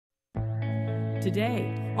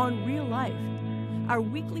Today on Real Life, our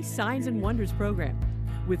weekly Signs and Wonders program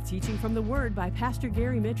with teaching from the Word by Pastor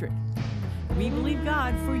Gary Mitrick. We believe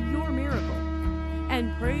God for your miracle.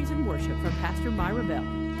 And praise and worship from Pastor Myra Bell.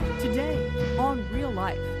 Today on Real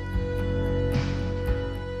Life.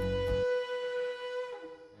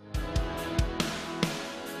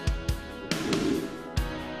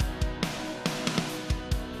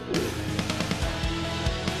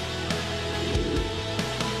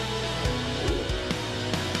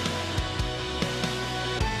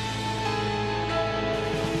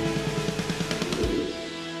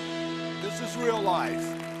 Real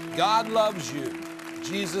life. God loves you.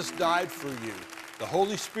 Jesus died for you. The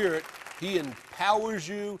Holy Spirit, He empowers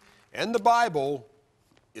you, and the Bible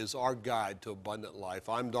is our guide to abundant life.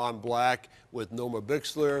 I'm Don Black with Norma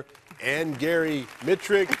Bixler and Gary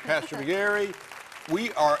Mitrick, Pastor Gary.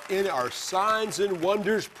 We are in our Signs and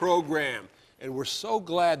Wonders program, and we're so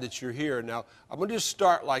glad that you're here. Now, I'm going to just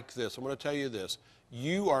start like this. I'm going to tell you this.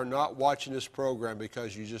 You are not watching this program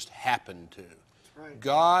because you just happen to. Right.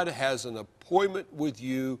 God has an appointment with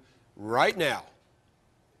you right now.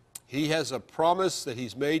 He has a promise that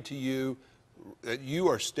He's made to you that you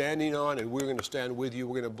are standing on, and we're going to stand with you.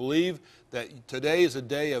 We're going to believe that today is a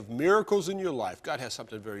day of miracles in your life. God has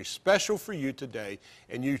something very special for you today,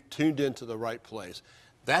 and you tuned into the right place.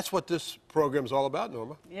 That's what this program is all about,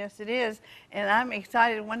 Norma. Yes, it is. And I'm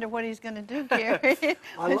excited. I wonder what He's going to do, Gary.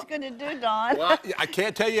 What He's going to do, Don. Well, I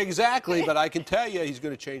can't tell you exactly, but I can tell you He's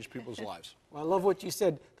going to change people's lives. Well, I love what you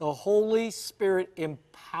said. The Holy Spirit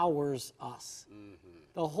empowers us.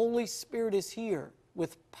 The Holy Spirit is here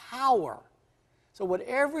with power. So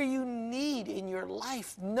whatever you need in your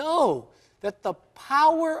life, know that the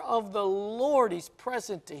power of the Lord is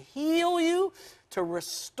present to heal you, to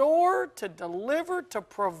restore, to deliver, to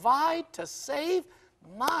provide, to save.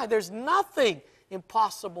 There's nothing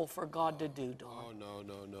impossible for God to do, Don. Oh,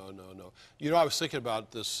 no. You know, I was thinking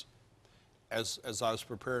about this as I was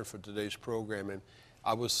preparing for today's program, and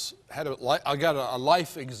I got a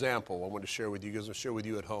life example I want to share with you, because I'll share with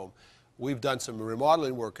you at home. We've done some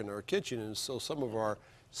remodeling work in our kitchen, and so some of our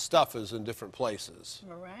stuff is in different places.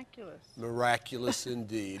 Miraculous. Miraculous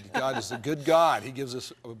indeed. God is a good God. He gives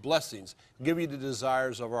us blessings. He'll give you the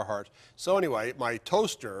desires of our hearts. So anyway, my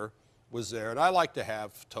toaster was there, and I like to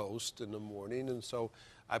have toast in the morning, and so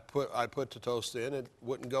I put the toast in. It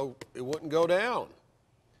wouldn't go down.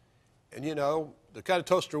 And you know, the kind of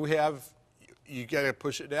toaster we have, you got to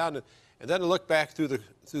push it down, and then I look back through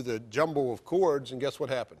the jumble of cords, and guess what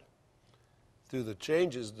happened? Through the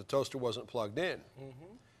changes, the toaster wasn't plugged in.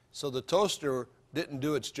 So the toaster didn't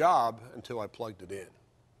do its job until I plugged it in.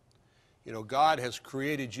 You know, God has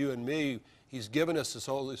created you and me. He's given us His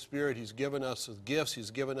Holy Spirit. He's given us His gifts.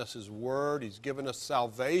 He's given us His Word. He's given us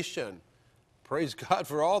salvation. Praise God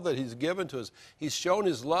for all that He's given to us. He's shown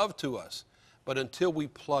His love to us. But until we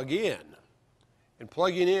plug in, and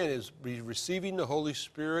plugging in is receiving the Holy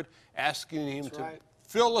Spirit, asking Him to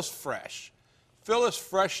fill us fresh. Fill us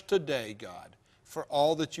fresh today, God, for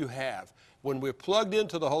all that you have. When we're plugged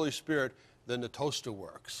into the Holy Spirit, then the toaster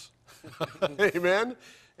works. Amen?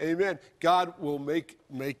 Amen. God will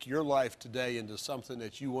make your life today into something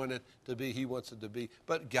that you want it to be, He wants it to be,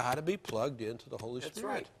 but got to be plugged into the Holy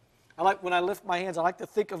Spirit. That's right. When I lift my hands, I like to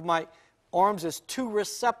think of my arms as two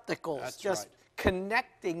receptacles. That's just right.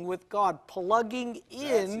 Connecting with God, plugging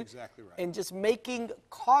in. That's exactly right. And just making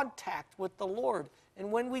contact with the Lord.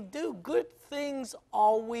 And when we do, good things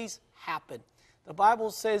always happen. The Bible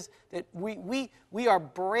says that we are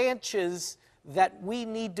branches that we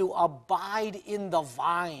need to abide in the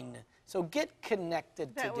vine. So get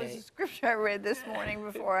connected today. That was the scripture I read this morning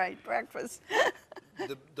before I ate breakfast.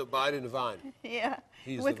 The abide in the vine. Yeah.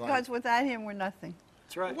 He's the vine. Because without Him, we're nothing.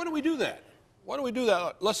 That's right. Why don't we do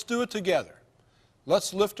that? Let's do it together.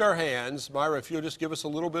 Let's lift our hands. Myra, if you'll just give us a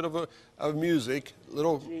little bit of music.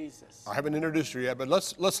 Jesus. I haven't introduced her yet, but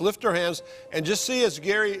let's lift our hands and just see,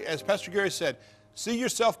 as Pastor Gary said, see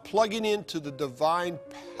yourself plugging into the divine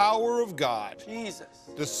power of God. Jesus.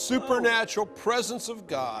 The supernatural presence of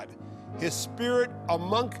God. His Spirit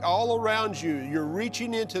all around you. You're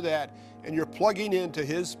reaching into that, and you're plugging into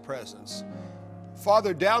His presence.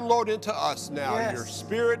 Father, download into us now your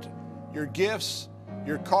Spirit, your gifts,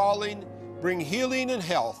 your calling. Bring healing and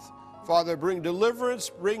health. Father, bring deliverance,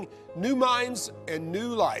 bring new minds and new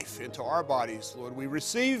life into our bodies, Lord. We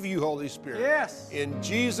receive you, Holy Spirit. Yes. In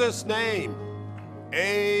Jesus' name,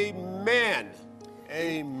 amen.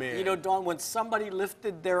 Amen. You know, Dawn, when somebody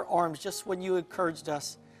lifted their arms, just when you encouraged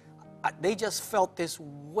us, they just felt this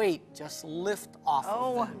weight just lift off of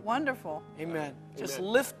Oh, them. wonderful. Amen. Just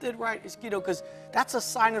Amen. lifted right, because that's a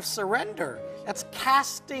sign of surrender. That's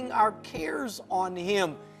casting our cares on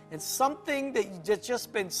Him. And something that's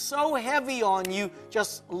just been so heavy on you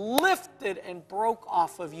just lifted and broke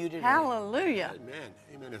off of you today. Hallelujah. Amen.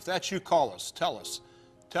 Amen. If that's you, call us. Tell us.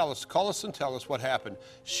 Tell us. Call us and tell us what happened.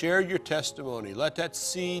 Share your testimony. Let that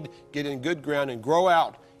seed get in good ground and grow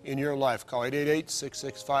out in your life. Call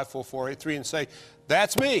 888-665-4483 and say,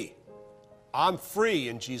 that's me. I'm free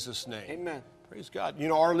in Jesus' name. Amen. Praise God. You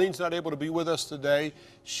know, Arlene's not able to be with us today.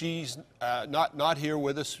 She's not here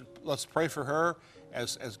with us. Let's pray for her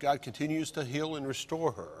as God continues to heal and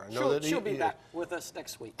restore her. I know She'll be back with us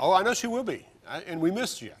next week. Oh, I know she will be. And we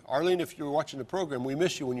missed you. Arlene, if you're watching the program, we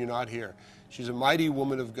miss you when you're not here. She's a mighty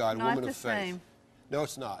woman of God, Not woman the of faith. same. No,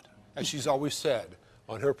 it's not. As she's always said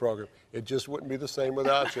on her program, it just wouldn't be the same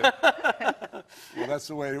without you. Well, that's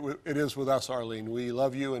the way it is with us, Arlene. We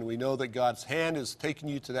love you, and we know that God's hand is taking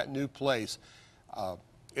you to that new place.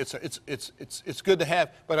 It's good to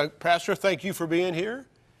have. But Pastor, thank you for being here.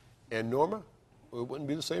 And Norma, it wouldn't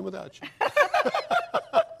be the same without you.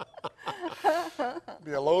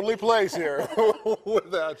 Be a lonely place here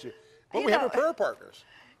without you. But we have our prayer partners.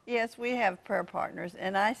 Yes, we have prayer partners,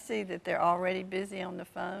 and I see that they're already busy on the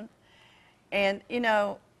phone. And, you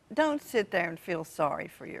know, don't sit there and feel sorry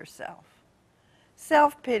for yourself.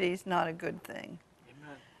 Self-pity is not a good thing.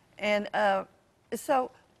 Amen. And so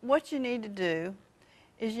what you need to do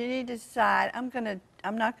is you need to decide, I'm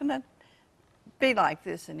not gonna be like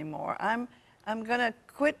this anymore. I'm gonna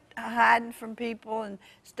quit hiding from people and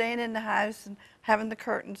staying in the house and having the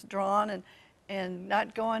curtains drawn and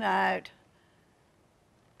not going out.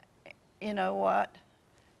 You know what?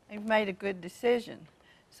 You've made a good decision.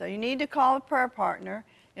 So you need to call a prayer partner.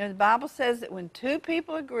 You know, the Bible says that when two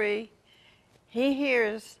people agree, He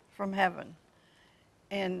hears from heaven.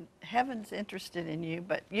 And heaven's interested in you,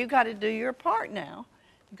 but you got to do your part now.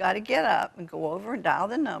 You got to get up and go over and dial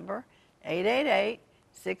the number,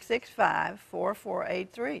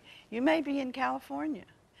 888-665-4483. You may be in California.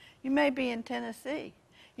 You may be in Tennessee.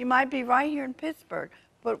 You might be right here in Pittsburgh.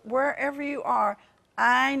 But wherever you are,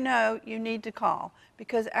 I know you need to call,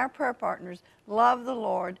 because our prayer partners love the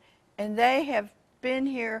Lord, and they have been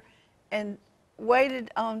here and waited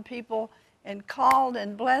on people and called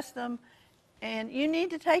and blessed them, and you need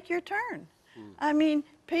to take your turn. I mean,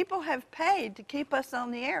 people have paid to keep us on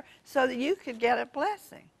the air so that you could get a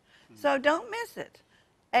blessing. So don't miss it.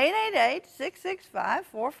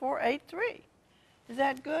 888-665-4483. Is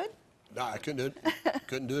that good? No, I couldn't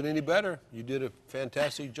do it any better. You did a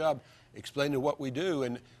fantastic job explaining what we do,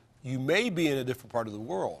 and you may be in a different part of the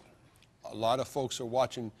world. A lot of folks are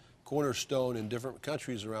watching Cornerstone in different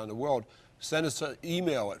countries around the world. Send us an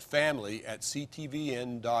email at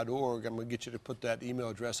family@ctvn.org. I'm going to get you to put that email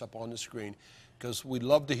address up on the screen, because we'd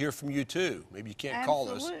love to hear from you too. Maybe you can't call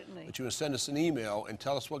us, Absolutely. but you want to send us an email and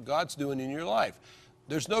tell us what God's doing in your life.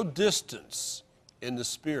 There's no distance in the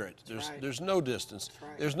Spirit. There's no distance.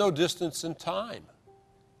 right. There's no distance in time.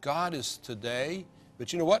 God is today,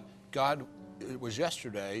 but you know what? God was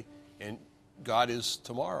yesterday, and God is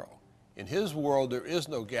tomorrow. In His world, there is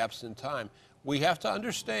no gaps in time. We have to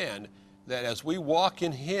understand that as we walk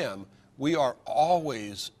in Him, we are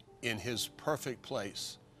always in His perfect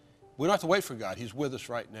place. We don't have to wait for God. He's with us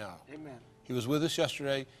right now. Amen. He was with us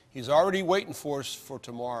yesterday. He's already waiting for us for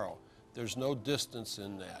tomorrow. There's no distance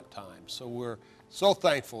in that time. So we're so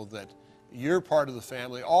thankful that you're part of the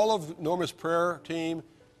family. All of Norma's prayer team,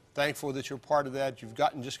 thankful that you're part of that. You've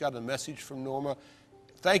just got a message from Norma.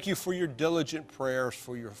 Thank you for your diligent prayers,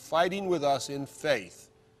 for your fighting with us in faith,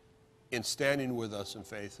 in standing with us in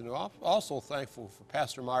faith. And I'm also thankful for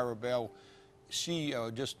Pastor Myra Bell. She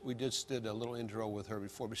we just did a little intro with her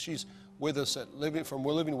before, but she's with us at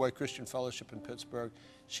Living Way Christian Fellowship in Pittsburgh.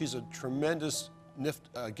 She's a tremendous,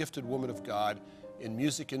 gifted woman of God in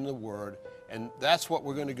music and the Word, and that's what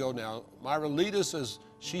we're going to go now. Myra, lead us as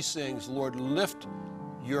she sings, Lord, lift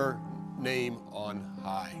your name on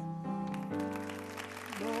high.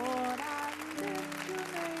 Lord, I lift your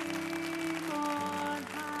name on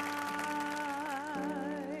high.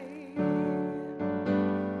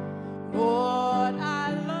 Lord,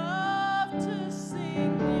 I love to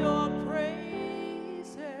sing your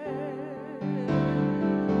praises.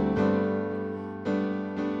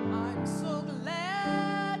 I'm so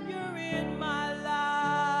glad you're in my life.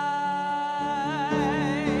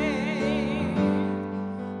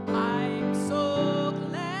 I'm so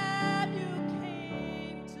glad you came.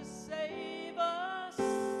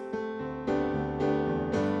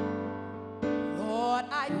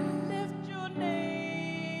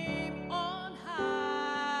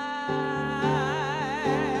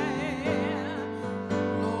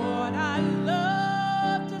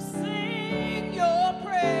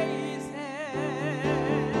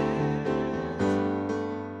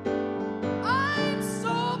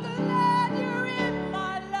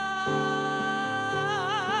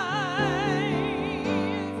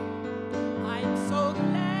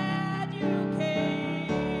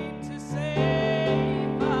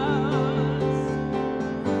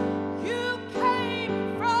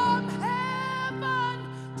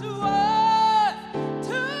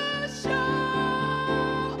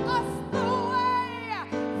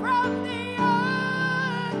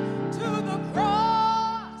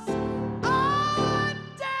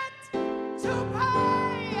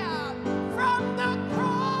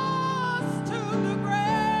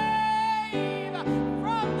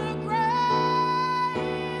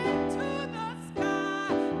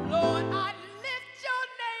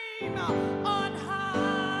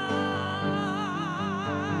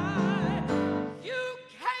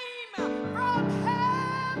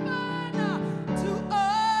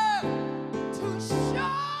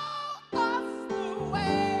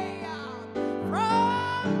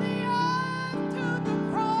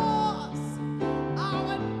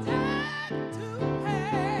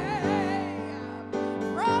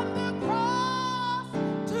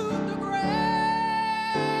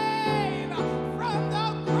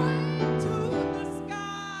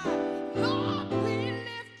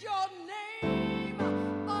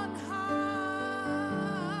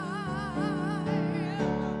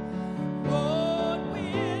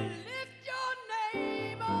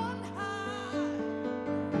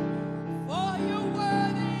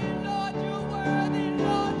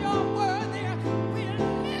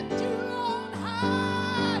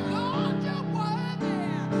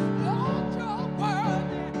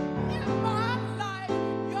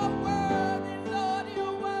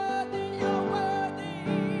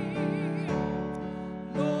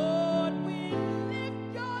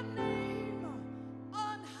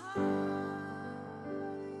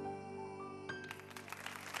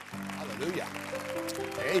 Hallelujah.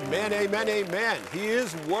 Amen, amen, amen. He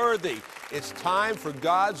is worthy. It's time for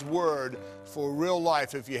God's Word for real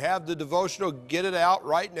life. If you have the devotional, get it out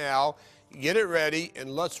right now. Get it ready,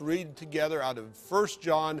 and let's read together out of 1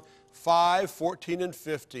 John 5:14 and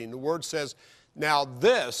 15. The Word says, "Now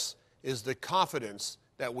this is the confidence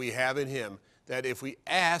that we have in Him, that if we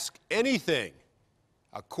ask anything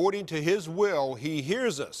according to His will, He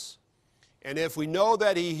hears us. And if we know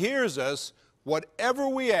that He hears us, whatever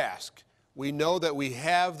we ask, we know that we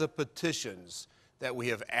have the petitions that we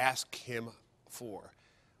have asked Him for."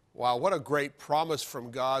 Wow, what a great promise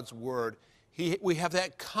from God's Word. We have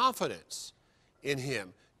that confidence in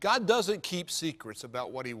Him. God doesn't keep secrets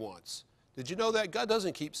about what He wants. Did you know that? God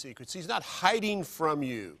doesn't keep secrets. He's not hiding from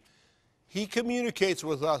you. He communicates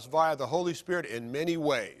with us via the Holy Spirit in many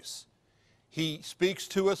ways. He speaks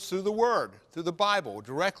to us through the Word, through the Bible,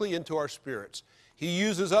 directly into our spirits. He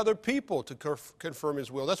uses other people to confirm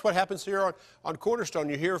His will. That's what happens here on Cornerstone.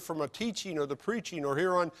 You hear from a teaching or the preaching, or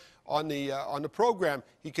here on the program,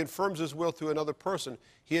 He confirms His will through another person.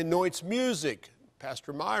 He anoints music,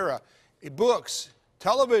 Pastor Myra, books,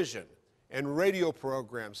 television, and radio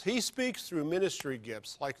programs. He speaks through ministry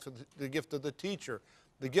gifts, like the gift of the teacher,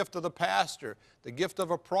 the gift of the pastor, the gift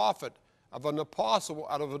of a prophet, of an apostle,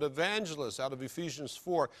 out of an evangelist, out of Ephesians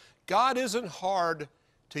 4. God isn't hard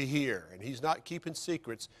to hear, and He's not keeping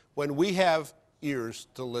secrets when we have ears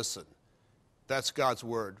to listen. That's God's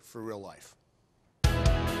Word for real life.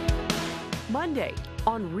 Monday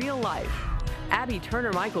on Real Life, Abby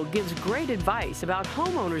Turner-Michael gives great advice about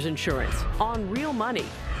homeowners insurance on Real Money.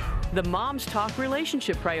 The Moms Talk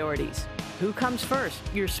relationship priorities. Who comes first,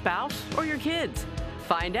 your spouse or your kids?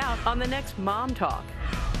 Find out on the next Mom Talk.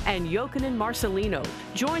 And Jochen Marcelino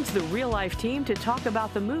joins the Real Life team to talk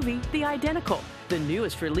about the movie The Identical, the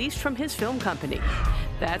newest release from his film company.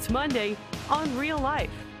 That's Monday on Real Life.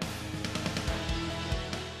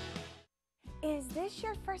 Is this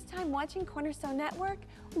your first time watching Cornerstone Network?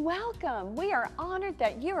 Welcome! We are honored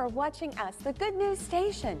that you are watching us, the Good News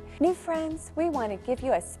Station. New friends, we want to give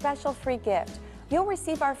you a special free gift. You'll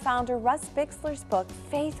receive our founder Russ Bixler's book,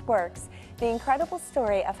 Faith Works, the incredible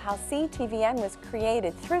story of how CTVN was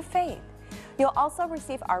created through faith. You'll also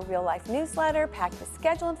receive our Real Life newsletter packed with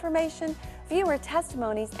schedule information, viewer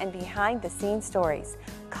testimonies, and behind-the-scenes stories.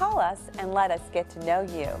 Call us and let us get to know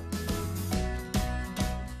you.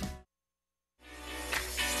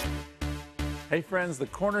 Hey friends, the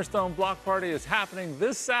Cornerstone Block Party is happening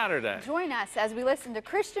this Saturday. Join us as we listen to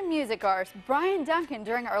Christian music artist Brian Duncan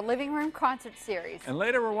during our Living Room concert series. And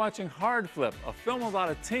later we're watching Hard Flip, a film about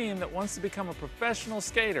a team that wants to become a professional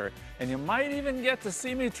skater. And you might even get to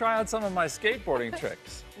see me try out some of my skateboarding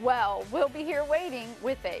tricks. Well, we'll be here waiting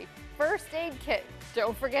with a first aid kit.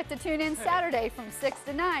 Don't forget to tune in Saturday from 6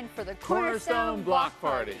 to 9 for the Cornerstone Block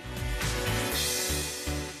Party.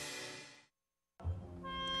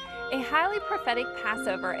 A highly prophetic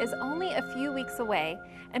Passover is only a few weeks away,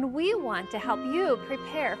 and we want to help you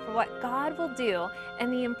prepare for what God will do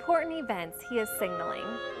and the important events He is signaling.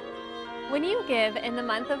 When you give in the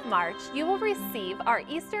month of March, you will receive our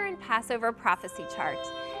Easter and Passover prophecy chart.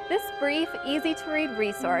 This brief, easy-to-read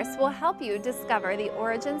resource will help you discover the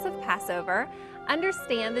origins of Passover,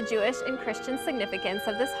 understand the Jewish and Christian significance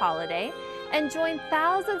of this holiday, and join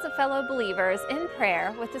thousands of fellow believers in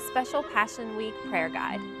prayer with the special Passion Week prayer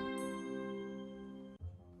guide.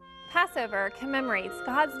 Passover commemorates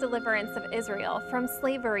God's deliverance of Israel from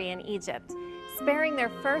slavery in Egypt, sparing their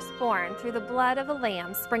firstborn through the blood of a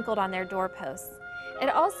lamb sprinkled on their doorposts. It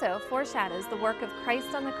also foreshadows the work of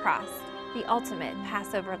Christ on the cross, the ultimate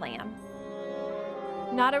Passover lamb.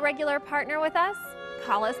 Not a regular partner with us?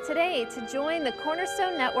 Call us today to join the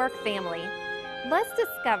Cornerstone Network family. Let's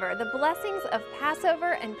discover the blessings of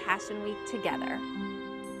Passover and Passion Week together.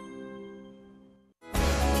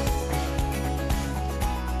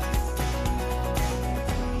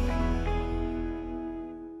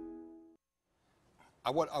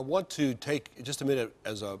 I want to take just a minute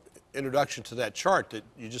as an introduction to that chart that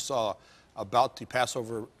you just saw about the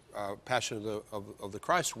Passover Passion of the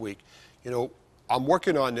Christ Week. You know, I'm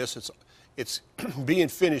working on this. It's being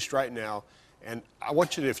finished right now, and I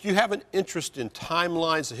want you to, if you have an interest in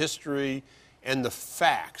timelines, the history, and the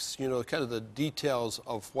facts, you know, kind of the details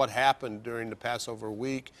of what happened during the Passover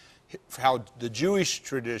week, how the Jewish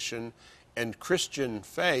tradition and Christian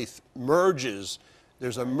faith merges.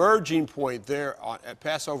 There's a merging point there at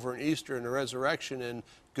Passover and Easter and the resurrection and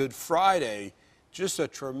Good Friday. Just a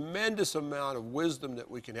tremendous amount of wisdom that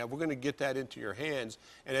we can have. We're going to get that into your hands.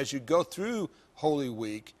 And as you go through Holy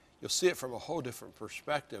Week, you'll see it from a whole different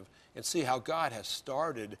perspective and see how God has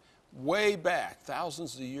started way back,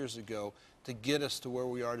 thousands of years ago, to get us to where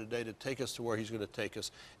we are today, to take us to where he's going to take us.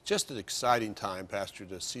 Just an exciting time, Pastor,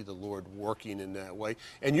 to see the Lord working in that way.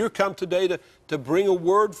 And you're come today to bring a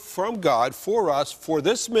word from God for us for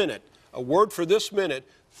this minute, a word for this minute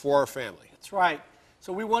for our family. That's right.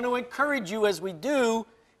 So we want to encourage you as we do,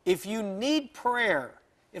 if you need prayer,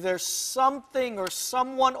 if there's something or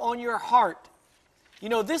someone on your heart, you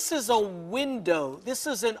know, this is a window, this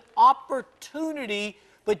is an opportunity,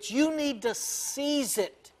 but you need to seize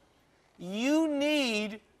it. You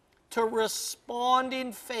need to respond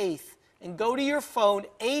in faith and go to your phone,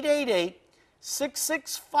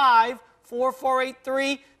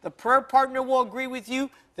 888-665-4483. The prayer partner will agree with you.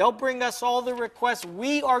 They'll bring us all the requests.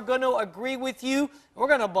 We are going to agree with you. We're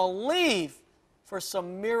going to believe for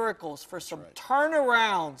some miracles, for some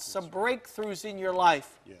turnarounds, some breakthroughs in your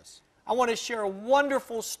life. Yes. I want to share a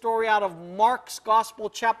wonderful story out of Mark's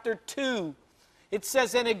Gospel, chapter 2. It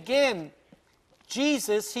says, and again,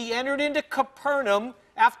 Jesus, he entered into Capernaum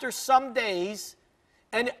after some days,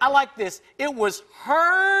 and I like this, it was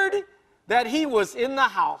heard that he was in the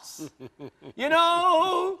house. You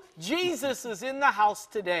know, Jesus is in the house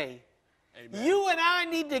today. Amen. You and I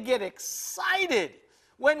need to get excited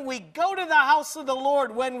when we go to the house of the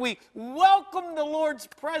Lord, when we welcome the Lord's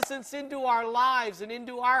presence into our lives and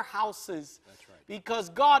into our houses. That's right. Because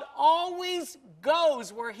God always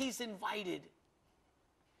goes where he's invited.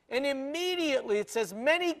 And immediately, it says,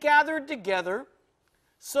 many gathered together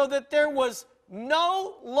so that there was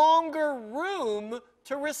no longer room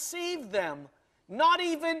to receive them, not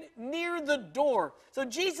even near the door. So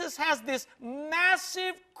Jesus has this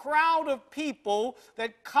massive crowd of people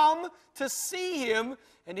that come to see him.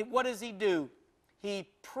 And what does he do? He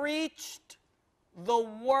preached the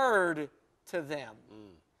word to them.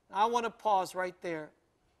 I want to pause right there.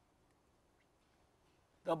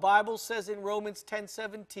 The Bible says in Romans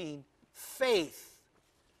 10:17, faith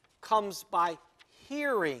comes by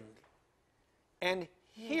hearing, and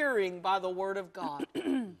hearing by the word of God.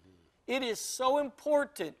 It is so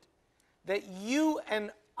important that you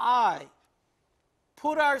and I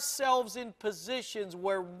put ourselves in positions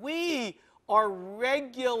where we are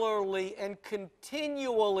regularly and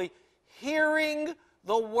continually hearing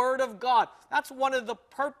the Word of God. That's one of the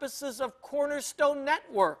purposes of Cornerstone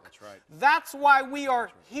Network. That's right. That's why we are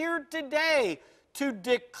here today, to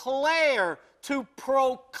declare, to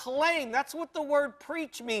proclaim. That's what the word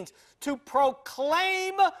preach means, to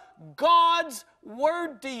proclaim God's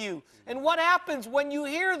Word to you. And what happens when you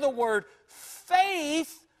hear the Word?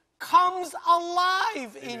 Faith comes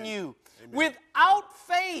alive in you. Amen. Without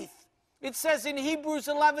faith, it says in Hebrews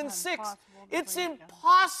 11:6, it's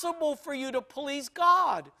impossible for you to please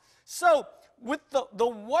God. So, with the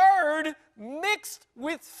Word mixed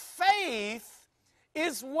with faith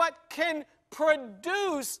is what can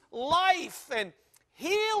produce life and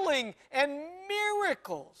healing and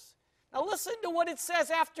miracles. Now listen to what it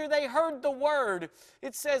says after they heard the Word.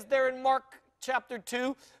 It says there in Mark chapter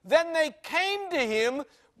 2, then they came to him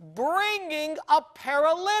bringing a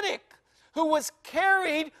paralytic who was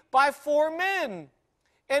carried by 4 men.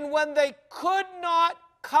 And when they could not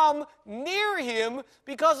come near him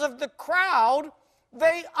because of the crowd,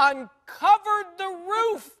 they uncovered the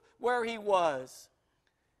roof where he was.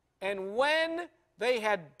 And when they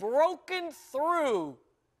had broken through,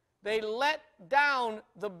 they let down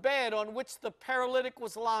the bed on which the paralytic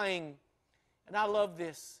was lying. And I love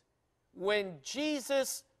this. When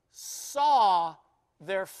Jesus saw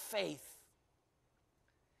their faith.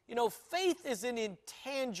 You know, faith is an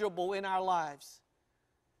intangible in our lives.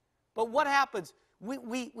 But what happens?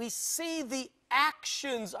 We see the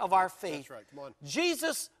actions of our faith. That's right, come on.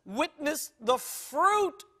 Jesus witnessed the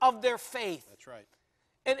fruit of their faith. That's right.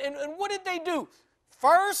 And what did they do?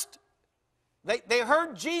 First, they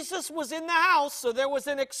heard Jesus was in the house, so there was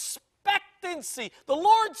an expectancy. The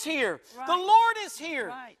Lord's here. Right. The Lord is here.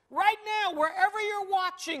 Right. Right now, wherever you're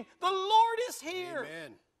watching, the Lord is here.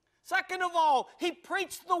 Amen. Second of all, he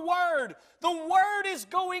preached the Word. The Word is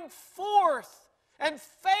going forth. And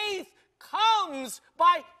faith comes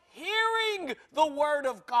by hearing the Word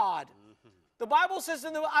of God. Mm-hmm. The Bible says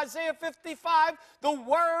in Isaiah 55, the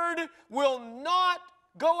Word will not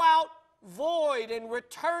go out void and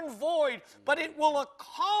return void, but it will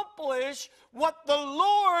accomplish what the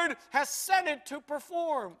Lord has sent it to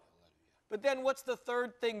perform. But then what's the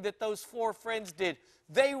third thing that those 4 friends did?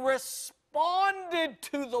 They responded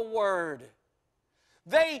to the Word.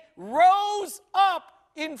 They rose up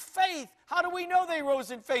in faith. How do we know they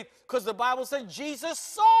rose in faith? Because the Bible said Jesus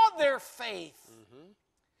saw their faith. Mm-hmm.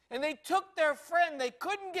 And they took their friend. They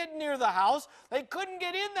couldn't get near the house. They couldn't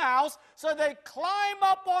get in the house, so they climb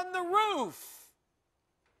up on the roof.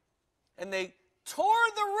 and they tore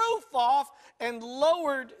the roof off and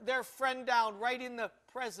lowered their friend down right in the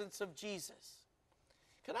presence of Jesus.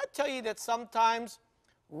 Can I tell you that sometimes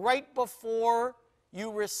right before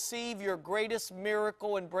you receive your greatest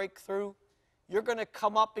miracle and breakthrough, you're going to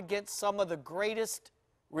come up against some of the greatest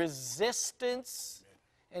resistance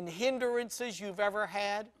and hindrances you've ever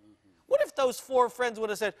had? What if those 4 friends would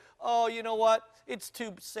have said, oh, you know what? It's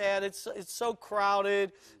too sad. It's so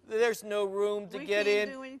crowded. There's no room to get in. We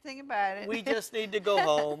can't do anything about it. We just need to go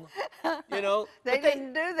home. You know, They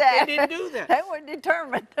didn't do that. They didn't do that. They were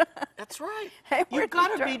determined. That's right. They were You've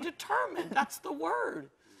got to be determined. determined. That's the word.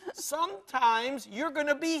 Sometimes you're going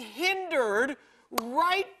to be hindered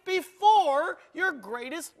right before your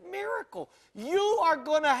greatest miracle. You are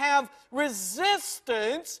going to have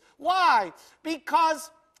resistance. Why?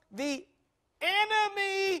 Because the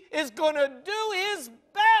enemy is going to do his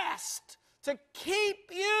best to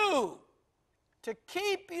keep you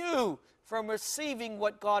from receiving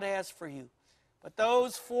what God has for you. But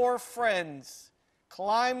those 4 friends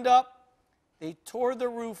climbed up, they tore the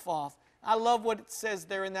roof off. I love what it says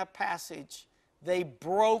there in that passage. They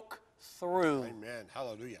broke through. Amen.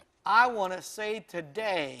 Hallelujah. I want to say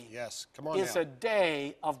today Yes. Come on is now. a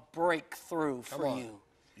day of breakthrough for on. you.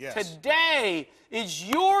 Yes. Today is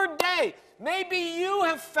your day. Maybe you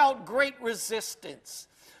have felt great resistance.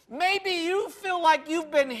 Maybe you feel like you've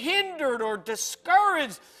been hindered or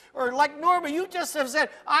discouraged, or like Norma, you just have said,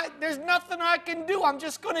 there's nothing I can do. I'm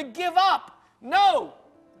just going to give up. No,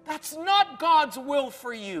 that's not God's will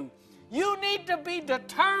for you. You need to be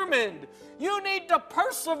determined. You need to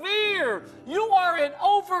persevere. You are an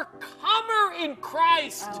overcomer in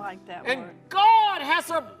Christ. I like that and word. God has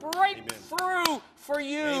a breakthrough for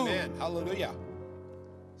you. Amen. Hallelujah.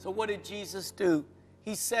 So what did Jesus do?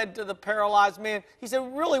 He said to the paralyzed man, he said,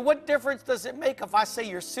 really, what difference does it make if I say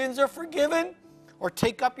your sins are forgiven or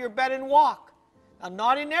take up your bed and walk? Now,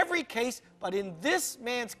 not in every case, but in this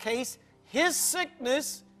man's case, his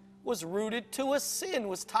sickness was rooted to a sin,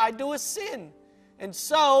 was tied to a sin. And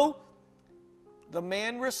so the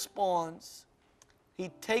man responds. He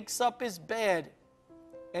takes up his bed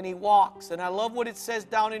and he walks. And I love what it says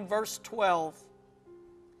down in verse 12.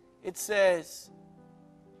 It says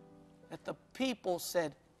that the people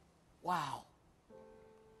said, wow,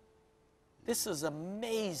 this is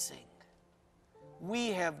amazing. We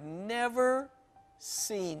have never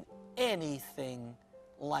seen anything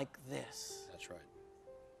like this. That's right.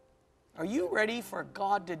 Are you ready for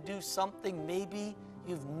God to do something maybe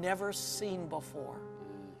you've never seen before?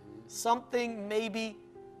 Something maybe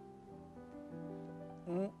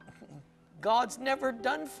God's never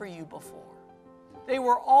done for you before. They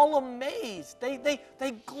were all amazed. They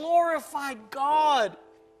glorified God.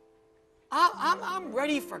 I'm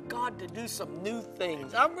ready for God to do some new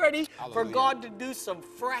things. I'm ready for Hallelujah. God to do some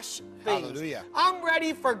fresh things. Hallelujah. I'm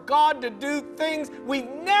ready for God to do things we've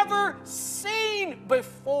never seen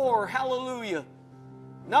before. Hallelujah.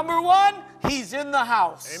 Number 1, He's in the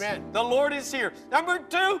house. Amen. The Lord is here. Number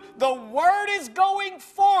 2, the Word is going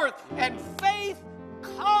forth, and faith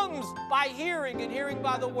comes by hearing, and hearing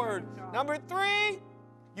by the Word. Number 3,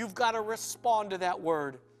 you've got to respond to that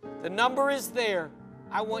Word. The number is there.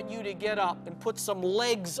 I want you to get up and put some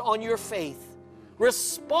legs on your faith.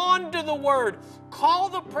 Respond to the Word. Call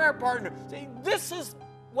the prayer partner. Say, this is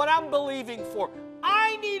what I'm believing for.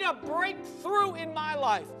 I need a breakthrough in my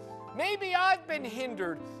life. Maybe I've been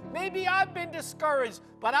hindered. Maybe I've been discouraged.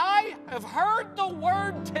 But I have heard the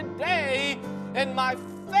Word today, and my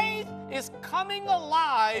faith is coming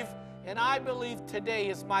alive, and I believe today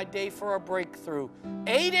is my day for a breakthrough.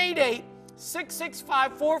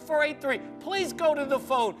 888-665-4483. Please go to the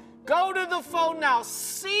phone. Go to the phone now.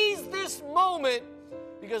 Seize this moment,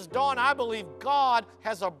 because, Dawn, I believe God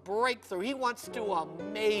has a breakthrough. He wants to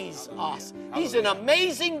amaze us. He's an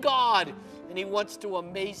amazing God, and He wants to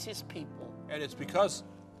amaze His people. And it's because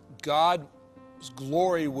God's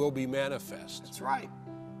glory will be manifest. That's right.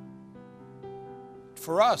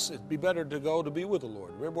 For us, it'd be better to go to be with the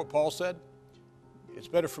Lord. Remember what Paul said? It's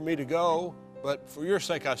better for me to go, but for your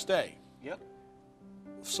sake I stay. Yep.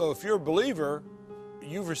 So if you're a believer,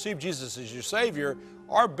 you've received Jesus as your Savior,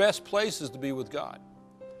 our best place is to be with God.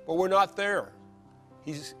 But we're not there.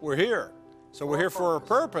 We're here. So we're here for a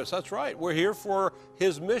purpose. That's right. We're here for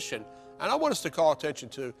His mission. And I want us to call attention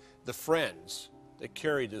to the friends that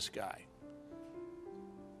carried this guy.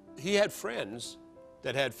 He had friends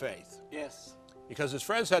that had faith. Yes. Because his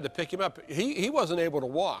friends had to pick him up. He wasn't able to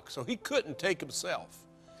walk, so he couldn't take himself.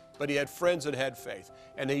 But he had friends that had faith.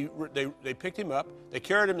 And they picked him up, they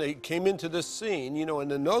carried him, they came into this scene. You know,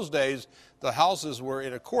 and in those days, the houses were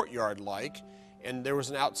in a courtyard-like, and there was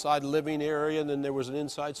an outside living area, and then there was an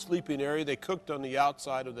inside sleeping area. They cooked on the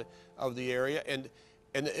outside of the area, and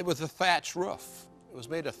it was a thatch roof. It was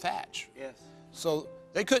made of thatch. Yes. So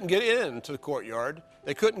they couldn't get into the courtyard.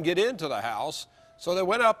 They couldn't get into the house. So they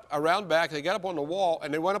went up around back, they got up on the wall,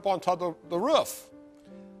 and they went up on top of the roof.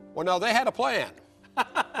 Well, now they had a plan,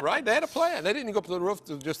 right? They had a plan. They didn't go up to the roof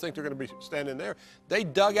to just think they're going to be standing there. They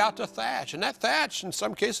dug out the thatch, and that thatch in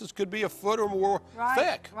some cases could be a foot or more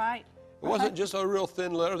thick. Right. It wasn't just a real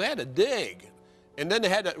thin layer. They had to dig. And then they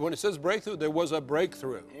had to, when it says breakthrough, there was a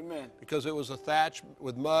breakthrough. Amen. Because it was a thatch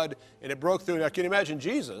with mud, and it broke through. Now, can you imagine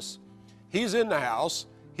Jesus? He's in the house,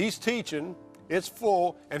 he's teaching, it's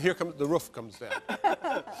full, and here comes the roof comes down.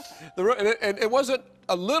 And it wasn't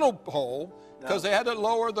a little hole, because they had to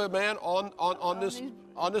lower the man on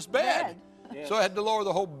this bed. Yes. So I had to lower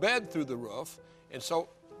the whole bed through the roof. And so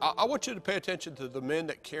I want you to pay attention to the men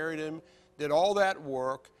that carried him, did all that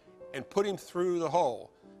work, and put him through the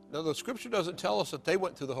hole. Now, the scripture doesn't tell us that they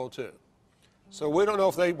went through the hole too. So we don't know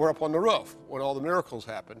if they were up on the roof when all the miracles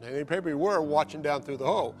happened. And they probably were watching down through the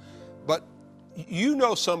hole. But you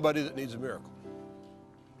know somebody that needs a miracle.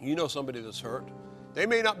 You know somebody that's hurt. They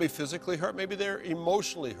may not be physically hurt. Maybe they're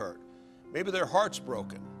emotionally hurt. Maybe their heart's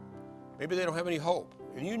broken. Maybe they don't have any hope.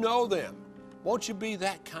 And you know them. Won't you be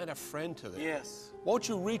that kind of friend to them? Yes. Won't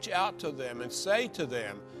you reach out to them and say to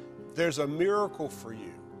them, there's a miracle for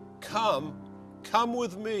you. Come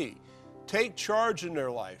with me. Take charge in their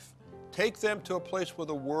life. Take them to a place where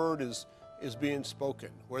the word is being spoken,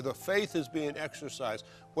 where the faith is being exercised,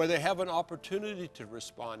 where they have an opportunity to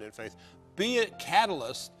respond in faith. Be a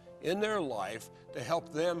catalyst in their life to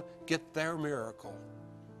help them get their miracle.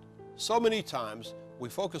 So many times we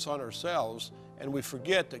focus on ourselves and we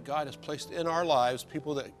forget that God has placed in our lives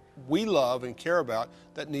people that we love and care about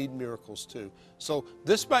that need miracles too. So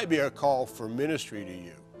this might be a call for ministry to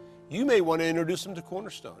you. You may want to introduce them to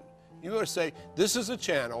Cornerstone. You want to say, this is a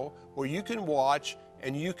channel where you can watch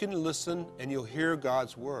and you can listen and you'll hear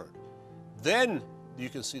God's word. Then you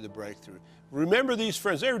can see the breakthrough. Remember these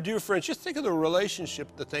friends. They were dear friends. Just think of the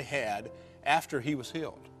relationship that they had after he was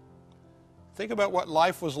healed. Think about what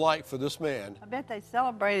life was like for this man. I bet they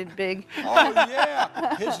celebrated big. Oh,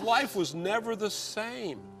 yeah. His life was never the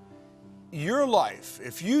same. Your life,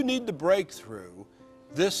 if you need the breakthrough,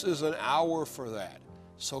 this is an hour for that.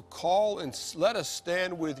 So call and let us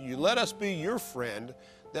stand with you. Let us be your friend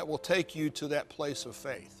that will take you to that place of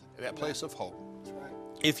faith, that place of hope. That's right.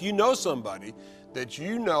 If you know somebody that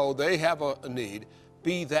you know they have a need,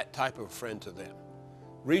 be that type of friend to them.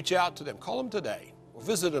 Reach out to them. Call them today or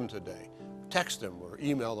visit them today. Text them or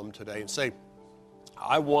email them today and say,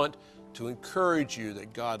 I want to encourage you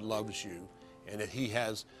that God loves you and that He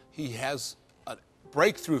has a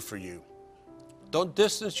breakthrough for you. Don't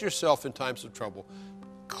distance yourself in times of trouble.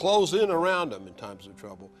 Close in around them in times of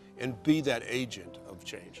trouble and be that agent of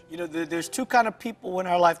change. You know, there's two kind of people in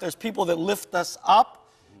our life. There's people that lift us up,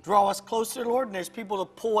 draw us closer to the Lord, and there's people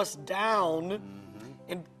that pull us down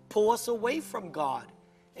and pull us away from God.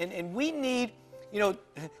 And we need, you know,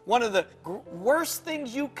 one of the worst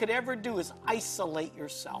things you could ever do is isolate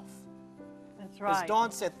yourself. That's right. As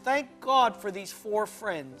Dawn said, thank God for these 4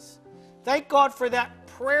 friends. Thank God for that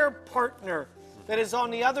prayer partner that is on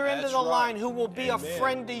the other end of the line who will be a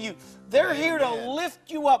friend to you. They're here to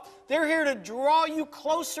lift you up. They're here to draw you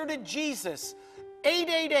closer to Jesus.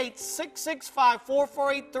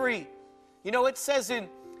 888-665-4483. You know, it says in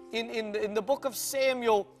the book of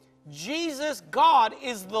Samuel, Jesus, God,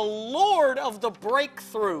 is the Lord of the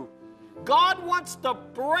breakthrough. God wants to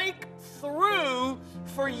break through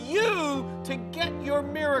for you to get your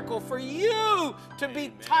miracle, for you to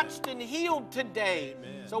be touched and healed today.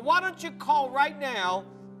 So why don't you call right now?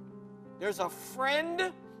 There's a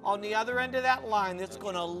friend on the other end of that line that's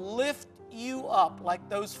going to lift you up like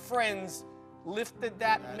those friends lifted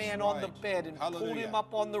that man on the bed and pulled him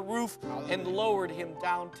up on the roof and lowered him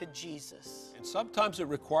down to Jesus. And sometimes it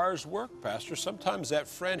requires work, Pastor. Sometimes that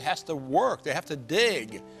friend has to work. They have to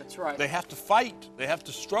dig. That's right. They have to fight. They have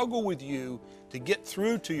to struggle with you to get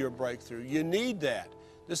through to your breakthrough. You need that.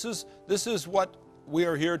 This is what we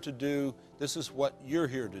are here to do. This is what you're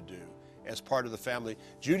here to do as part of the family.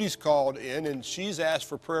 Judy's called in and she's asked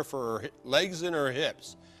for prayer for her legs and her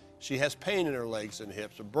hips. She has pain in her legs and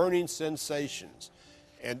hips, burning sensations.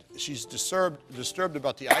 And she's disturbed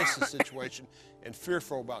about the ISIS situation and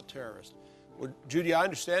fearful about terrorists. Well, Judy, I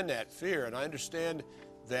understand that fear, and I understand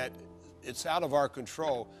that it's out of our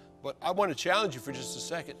control. But I want to challenge you for just a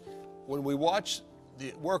second. When we watch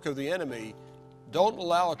the work of the enemy, don't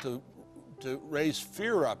allow it to raise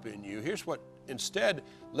fear up in you. Here's what, instead,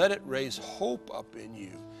 let it raise hope up in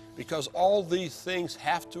you. because all these things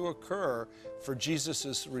have to occur for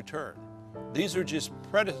Jesus' return. These are just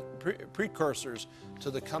precursors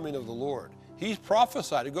to the coming of the Lord. He's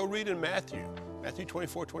prophesied. Go read in Matthew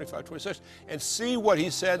 24, 25, 26, and see what he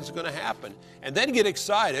said is going to happen. And then get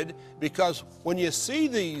excited, because when you see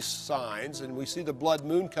these signs, and we see the blood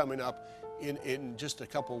moon coming up in just a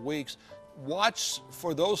couple of weeks, watch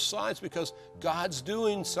for those signs, because God's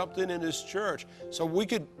doing something in his church. So we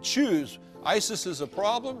could choose, ISIS is a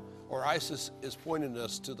problem, or ISIS is pointing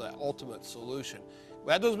us to the ultimate solution.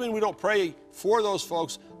 That doesn't mean we don't pray for those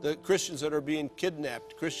folks, the Christians that are being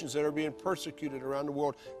kidnapped, Christians that are being persecuted around the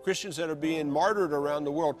world, Christians that are being martyred around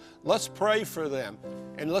the world. Let's pray for them,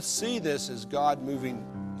 and let's see this as God moving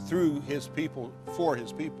through his people, for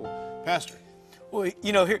his people. Pastor. Well,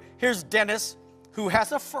 you know, here's Dennis, who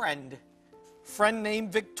has a friend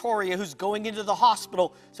named Victoria, who's going into the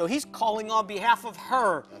hospital. So he's calling on behalf of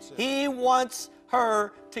her. He wants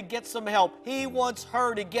her to get some help. He wants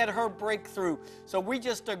her to get her breakthrough. So we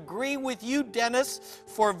just agree with you, Dennis,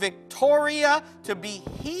 for Victoria to be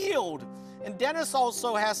healed. And Dennis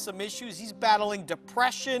also has some issues. He's battling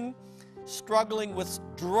depression, struggling with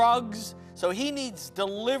drugs. So he needs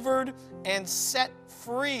delivered and set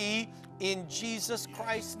free in Jesus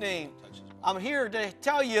Christ's name. I'm here to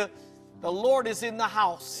tell you, the Lord is in the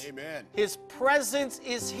house. Amen. His presence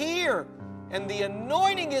is here. And the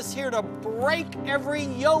anointing is here to break every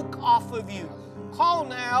yoke off of you. Call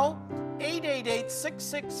now,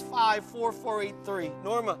 888-665-4483.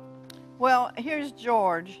 Norma. Well, here's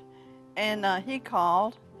George, and he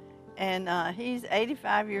called, and he's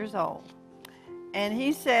 85 years old. And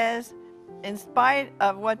he says, in spite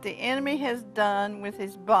of what the enemy has done with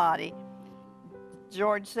his body,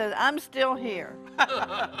 George says, I'm still here.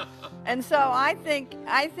 And so I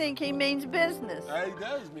think he means business. He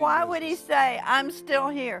does mean Why business. would he say, I'm still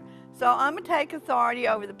here? So I'm going to take authority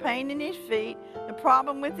over the pain in his feet, the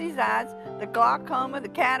problem with his eyes, the glaucoma, the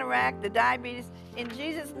cataract, the diabetes. In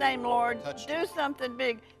Jesus' name, Lord, do something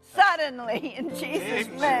big suddenly in Jesus'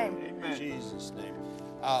 name. In Jesus' name.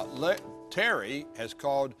 Terry has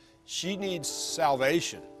called, she needs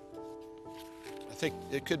salvation. I think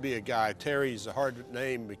it could be a guy. Terry's a hard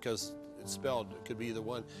name because it's spelled, it could be either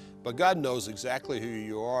one. But God knows exactly who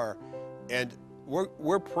you are. And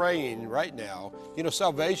we're praying right now. You know,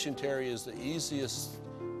 salvation, Terry, is the easiest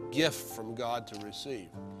gift from God to receive.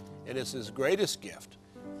 And it's his greatest gift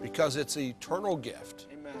because it's an eternal gift.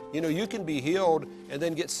 Amen. You know, you can be healed and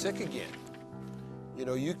then get sick again. You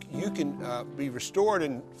know, you can be restored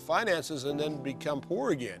in finances and then become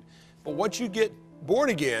poor again. But once you get born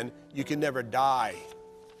again, you can never die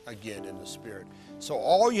again in the Spirit. So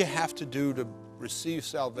all you have to do to receive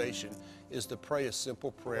salvation is to pray a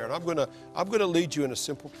simple prayer. And I'm gonna lead you in a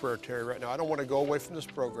simple prayer, Terry, right now. I don't want to go away from this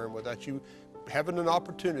program without you having an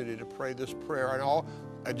opportunity to pray this prayer.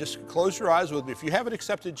 And just close your eyes with me. If you haven't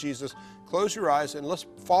accepted Jesus, close your eyes and let's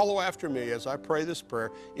follow after me as I pray this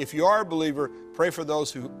prayer. If you are a believer, pray for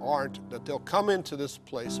those who aren't, that they'll come into this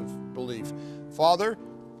place of belief. Father,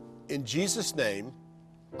 in Jesus' name,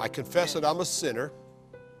 I confess that I'm a sinner.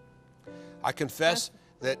 I confess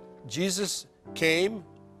that Jesus came,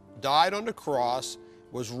 died on the cross,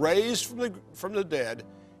 was raised from the dead,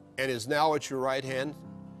 and is now at your right hand,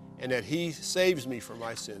 and that he saves me from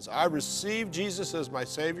my sins. I receive Jesus as my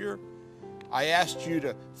Savior. I ask you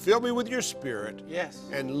to fill me with your Spirit. Yes.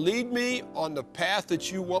 And lead me on the path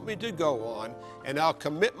that you want me to go on, and I'll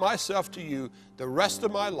commit myself to you the rest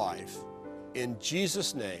of my life. In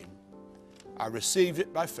Jesus' name, I received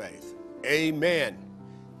it by faith. Amen.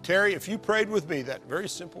 Terry, if you prayed with me that very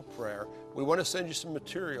simple prayer, we want to send you some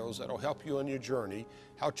materials that will help you on your journey,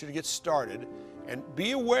 help you to get started. And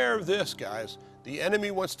be aware of this, guys. The enemy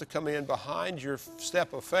wants to come in behind your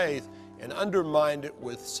step of faith and undermine it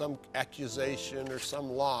with some accusation or some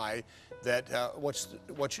lie that don't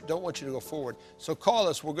want you to go forward. So call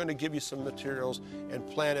us. We're going to give you some materials and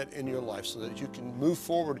plan it in your life so that you can move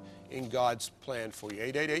forward in God's plan for you.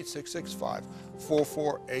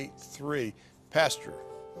 888-665-4483. Pastor.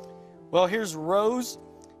 Well, here's Rose.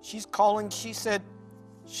 She's calling. She said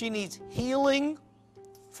she needs healing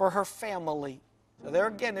for her family. So there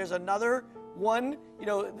again, there's another one. You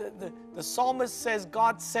know, the psalmist says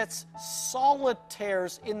God sets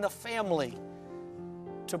solitaires in the family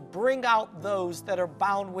to bring out those that are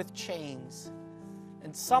bound with chains.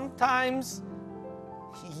 And sometimes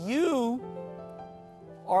you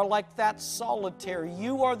are like that solitaire.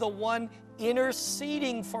 You are the one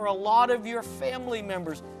interceding for a lot of your family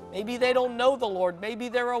members. Maybe they don't know the Lord. Maybe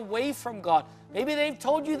they're away from God. Maybe they've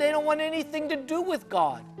told you they don't want anything to do with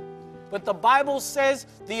God. But the Bible says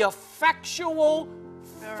the effectual,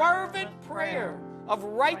 fervent prayer of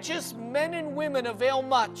righteous men and women avail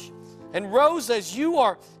much. And Rose, as you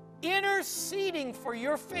are interceding for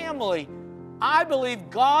your family, I believe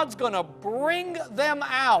God's going to bring them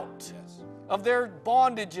out of their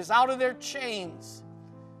bondages, out of their chains.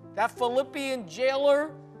 That Philippian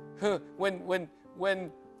jailer,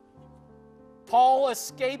 when Paul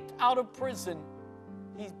escaped out of prison,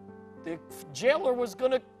 the jailer was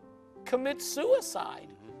going to commit suicide.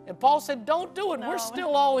 And Paul said, don't do it. No. We're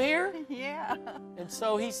still all here. Yeah. And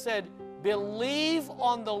so he said, believe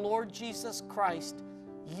on the Lord Jesus Christ.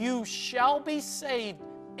 You shall be saved,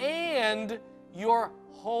 and your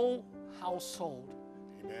whole household.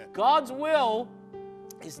 Amen. God's will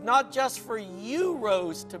is not just for you,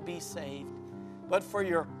 Rose, to be saved, but for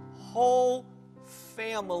your whole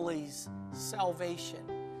family's salvation.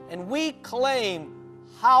 And we claim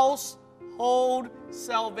household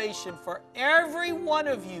salvation for every one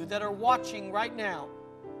of you that are watching right now.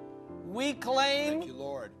 We claim Thank you,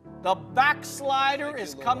 Lord. the backslider Thank you,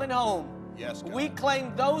 is Lord. coming home. Yes, God. We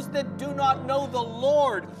claim those that do not know the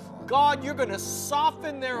Lord. God, you're going to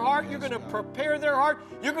soften their heart. You're going to prepare their heart.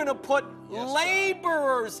 You're going to put Yes, God.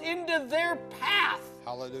 laborers into their path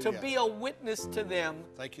Hallelujah. to be a witness to them.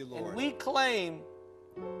 Thank you, Lord. And we claim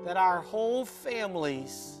that our whole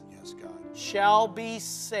families Yes, God. shall be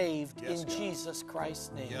saved Yes, in God. Jesus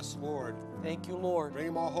Christ's name. Yes, Lord. Thank you, Lord. Bring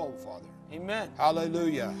them all home, Father. Amen.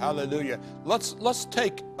 Hallelujah. Hallelujah. Let's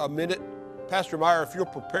take a minute. Pastor Meyer, if you'll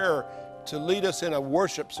prepare to lead us in a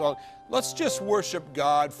worship song, let's just worship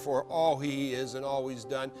God for all He is and all He's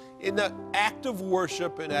done. In that act of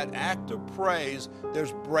worship, in that act of praise,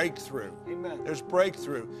 there's breakthrough. Amen. There's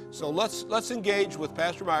breakthrough. So let's engage with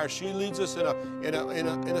Pastor Meyer. She leads us in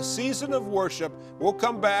a season of worship. We'll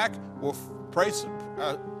come back. We'll praise,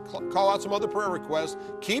 call out some other prayer requests.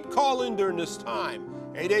 Keep calling during this time.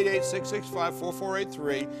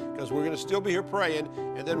 888-665-4483, because we're going to still be here praying,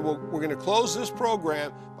 and then we're going to close this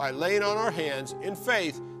program by laying on our hands in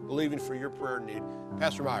faith, believing for your prayer need.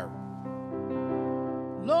 Pastor Meyer.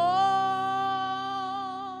 Lord,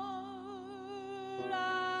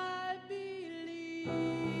 I believe.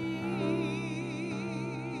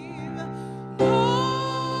 Lord,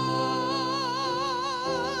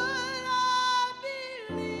 I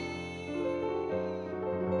believe.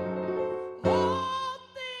 All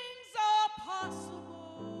things are possible.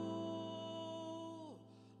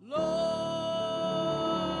 Lord,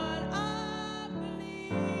 I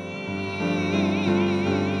believe.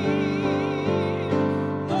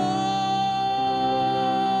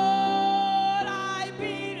 Lord, I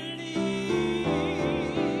believe.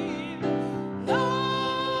 Lord,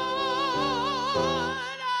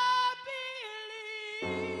 I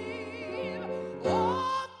believe.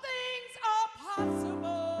 All things are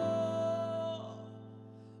possible.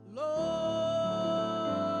 Lord,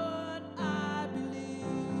 I believe.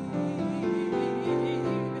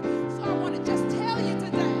 So I want to just tell you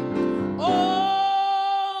today, only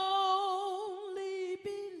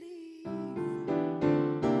believe.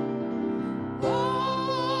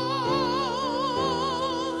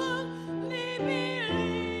 Only believe.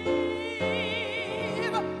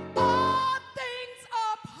 All things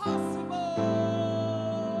are possible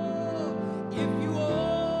if you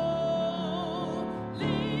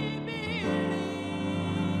only believe.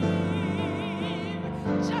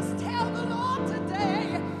 Just tell the Lord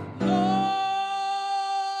today, Lord,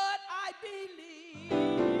 I believe.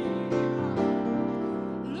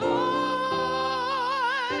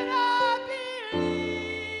 Lord, I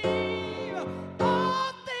believe.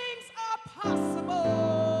 All things are possible.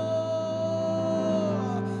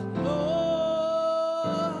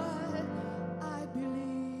 Lord, I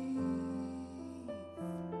believe.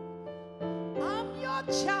 I'm your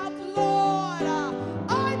child, Lord.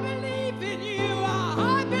 I believe in you.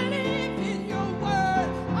 I believe in your word.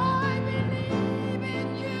 I believe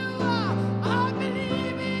in you. I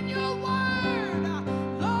believe in your word.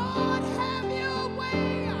 Lord, have your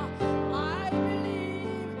way. I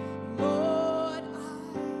believe. Lord, I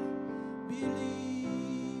believe.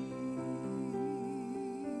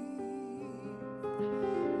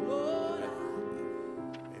 Lord, I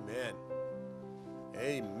Amen.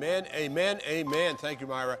 Amen, amen, amen. Thank you,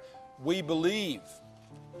 Myra. We believe.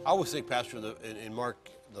 I always think, Pastor, in Mark,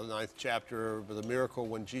 the 9th chapter, the miracle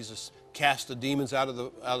when Jesus cast the demons out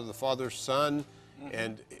of the Father's Son,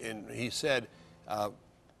 and he said,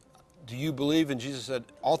 do you believe? And Jesus said,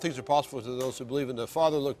 all things are possible to those who believe. And the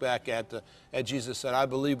Father looked back at Jesus and said, I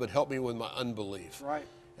believe, but help me with my unbelief. Right.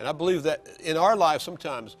 And I believe that in our lives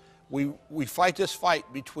sometimes we fight this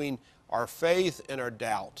fight between our faith and our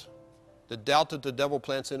doubt. The doubt that the devil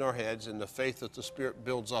plants in our heads and the faith that the Spirit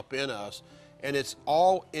builds up in us. And it's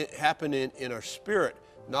all happening in our spirit,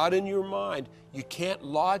 not in your mind. You can't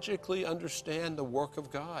logically understand the work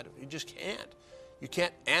of God. You just can't. You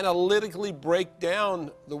can't analytically break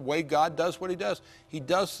down the way God does what he does. He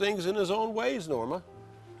does things in his own ways, Norma.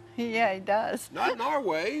 Yeah, he does. Not in our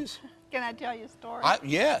ways. Can I tell you a story?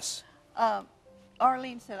 Yes.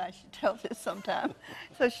 Arlene said I should tell this sometime,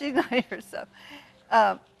 so she's not here. So,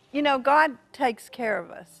 you know, God takes care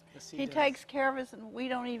of us. Yes, he does. takes care of us, and we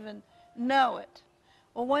don't even know it.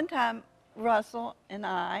 Well, one time, Russell and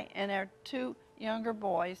I and our 2 younger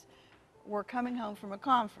boys were coming home from a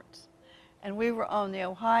conference, and we were on the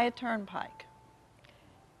Ohio Turnpike.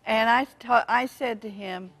 And I said to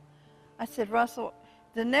him, I said, Russell,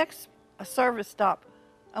 the next service stop,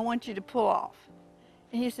 I want you to pull off.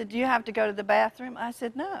 And he said, do you have to go to the bathroom? I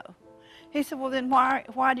said, no. He said, well, then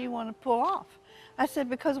why do you want to pull off? I said,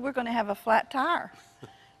 because we're going to have a flat tire.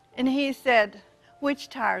 And he said, which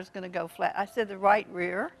tire is going to go flat? I said, the right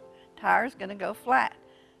rear tire is going to go flat.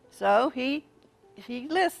 So he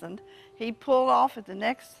listened. He pulled off at the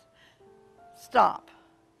next stop.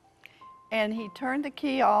 And he turned the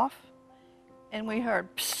key off, and we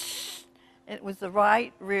heard psst. It was the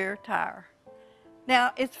right rear tire.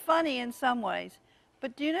 Now, it's funny in some ways,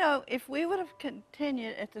 but do you know, if we would have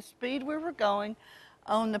continued at the speed we were going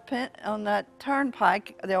on the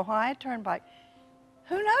turnpike, the Ohio Turnpike,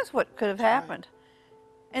 who knows what could have happened?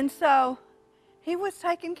 And so he was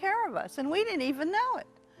taking care of us, and we didn't even know it.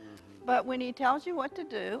 But when he tells you what to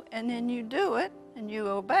do, and then you do it, and you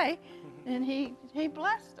obey, then he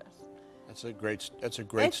blessed us. That's a great story.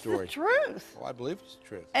 It's the truth. Oh, I believe it's the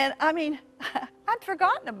truth. And I mean, I'd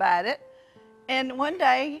forgotten about it. And one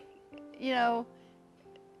day, you know,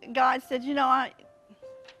 God said, you know,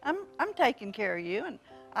 I'm taking care of you. And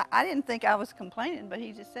I didn't think I was complaining, but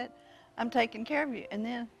he just said, I'm taking care of you. And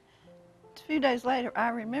then a few days later, I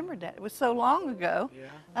remembered that. It was so long ago,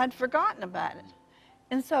 I'd forgotten about it.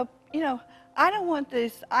 And so, you know, I don't want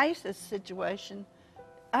this ISIS situation.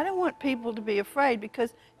 I don't want people to be afraid,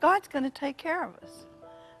 because God's going to take care of us.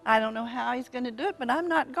 I don't know how he's going to do it, but I'm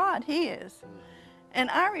not God. He is. And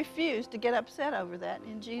I refuse to get upset over that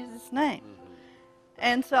in Jesus' name.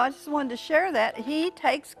 And so I just wanted to share that. He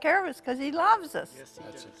takes care of us because he loves us. Yes, he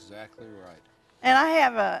That's does. exactly right. And I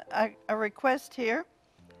have a request here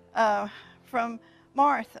from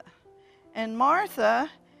Martha. And Martha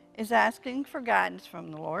is asking for guidance from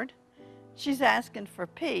the Lord. She's asking for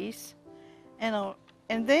peace. And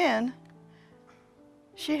then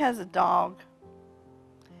she has a dog.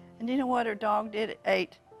 And you know what her dog did? It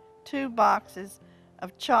ate 2 boxes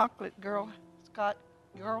of chocolate Girl Scout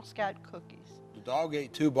cookies. The dog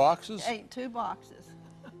ate 2 boxes? Ate 2 boxes.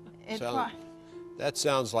 That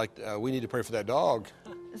sounds like we need to pray for that dog.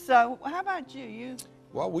 So how about you?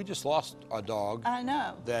 Well, we just lost a dog I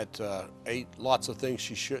know. that ate lots of things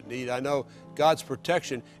she shouldn't eat. I know God's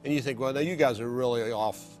protection, and you think, well, now you guys are really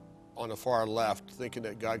off on the far left thinking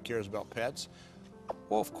that God cares about pets.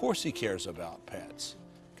 Well, of course he cares about pets.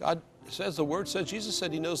 God says, the word says, Jesus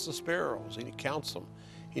said he knows the sparrows, he counts them.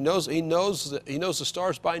 He knows the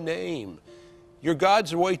stars by name. Your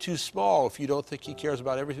gods are way too small if you don't think he cares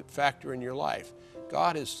about every factor in your life.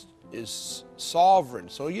 God is sovereign.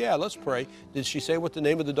 So yeah, let's pray. Did she say what the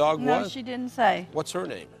name of the dog was? No, she didn't say. What's her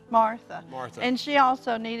name? Martha. Martha. And she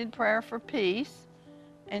also needed prayer for peace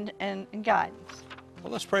and guidance.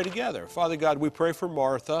 Well, let's pray together. Father God, we pray for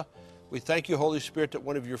Martha. We thank you, Holy Spirit, that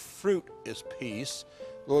one of your fruit is peace.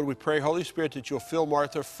 Lord, we pray, Holy Spirit, that you'll fill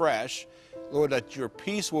Martha fresh. Lord, that your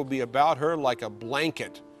peace will be about her like a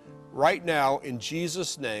blanket right now in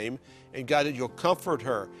Jesus' name. And God, that you'll comfort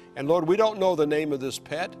her. And Lord, we don't know the name of this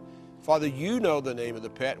pet. Father, you know the name of the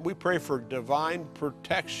pet. We pray for divine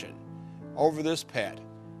protection over this pet.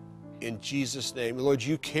 In Jesus' name. Lord,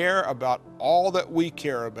 you care about all that we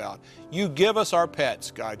care about. You give us our pets,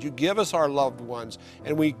 God. You give us our loved ones.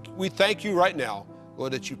 And we thank you right now,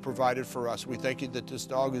 Lord, that you provided for us. We thank you that this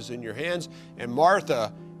dog is in your hands, and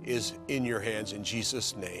Martha is in your hands in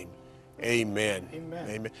Jesus' name. Amen. Amen.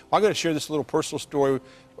 Amen. Well, I'm going to share this little personal story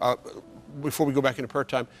before we go back into prayer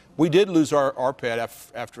time. We did lose our pet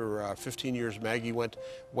after 15 years. Maggie went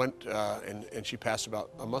and she passed about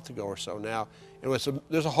a month ago or so now. And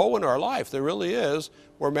there's a hole in our life, there really is,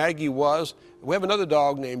 where Maggie was. We have another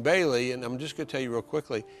dog named Bailey, and I'm just going to tell you real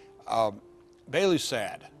quickly. Bailey's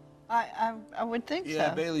sad. I would think so.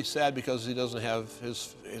 Yeah, Bailey's sad because he doesn't have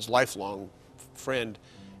his lifelong friend.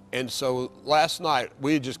 And so last night,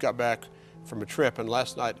 we just got back from a trip, and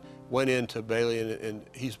last night went into Bailey, and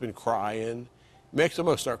he's been crying. Makes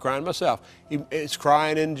him start crying myself. He's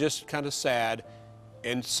crying and just kind of sad.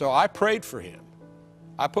 And so I prayed for him.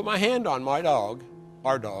 I put my hand on my dog,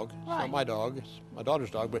 our dog. It's not my dog, it's my daughter's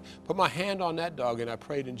dog, but put my hand on that dog and I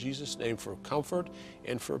prayed in Jesus' name for comfort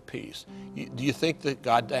and for peace. Do you think that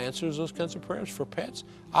God answers those kinds of prayers for pets?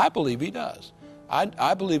 I believe He does.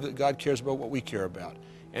 I believe that God cares about what we care about.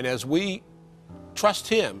 And as we trust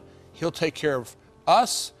Him, He'll take care of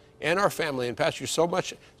us and our family. And Pastor,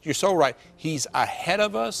 you're so right. He's ahead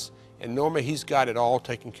of us, and normally He's got it all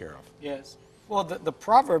taken care of. Yes. Well, the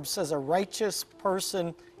proverb says a righteous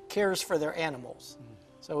person cares for their animals.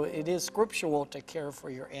 So it is scriptural to care for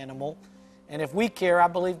your animal. And if we care, I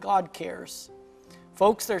believe God cares.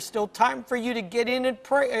 Folks, there's still time for you to get in and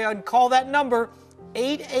pray and call that number,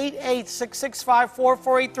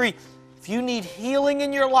 888-665-4483. If you need healing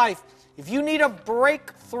in your life, if you need a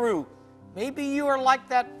breakthrough, maybe you are like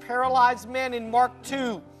that paralyzed man in Mark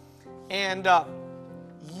 2, and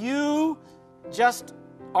you just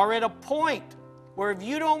are at a point where if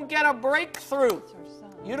you don't get a breakthrough,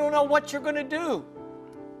 you don't know what you're going to do.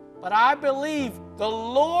 But I believe the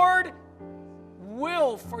Lord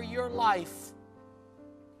will for your life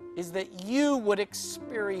is that you would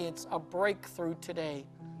experience a breakthrough today.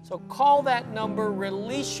 So call that number,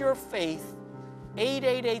 release your faith,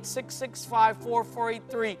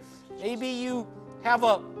 888-665-4483. Maybe you have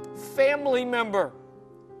a family member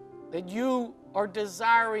that you are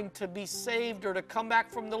desiring to be saved or to come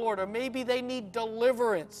back from the Lord, or maybe they need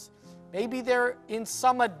deliverance. Maybe they're in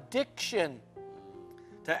some addiction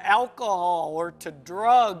to alcohol or to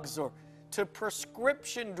drugs or to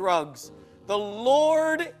prescription drugs. The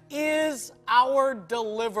Lord is our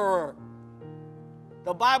deliverer.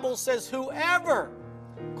 The Bible says, whoever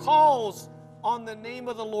calls on the name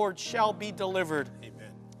of the Lord shall be delivered.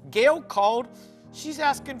 Amen. Gail called. She's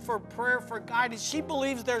asking for prayer for guidance. She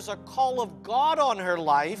believes there's a call of God on her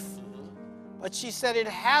life, but she said it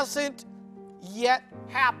hasn't yet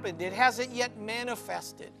happened. It hasn't yet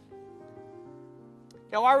manifested.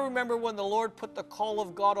 Now, I remember when the Lord put the call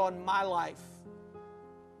of God on my life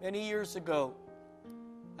many years ago.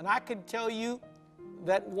 And I can tell you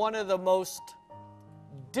that one of the most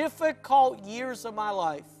difficult years of my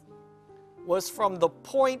life was from the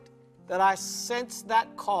point that I sensed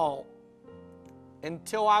that call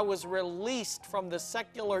until I was released from the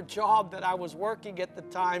secular job that I was working at the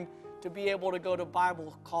time to be able to go to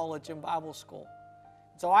Bible college and Bible school.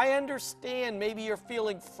 So I understand maybe you're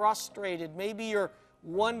feeling frustrated, maybe you're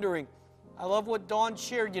wondering. I love what Dawn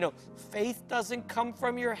shared. You know, faith doesn't come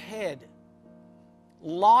from your head.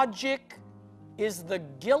 Logic is the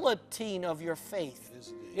guillotine of your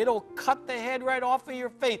faith. It'll cut the head right off of your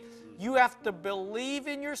faith. You have to believe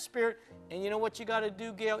in your spirit. And you know what you got to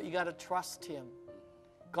do, Gail? You got to trust Him.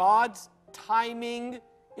 God's timing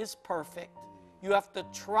is perfect. You have to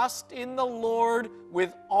trust in the Lord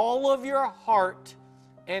with all of your heart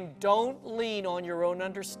and don't lean on your own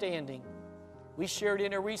understanding. We shared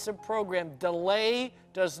in a recent program, delay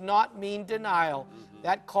does not mean denial.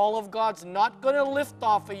 That call of God's not going to lift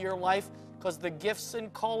off of your life because the gifts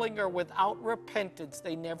and calling are without repentance.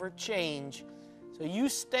 They never change. So you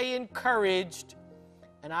stay encouraged,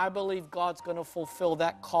 and I believe God's going to fulfill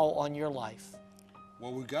that call on your life.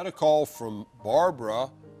 Well, we got a call from Barbara,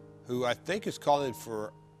 who I think is calling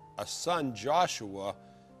for a son, Joshua,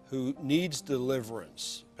 who needs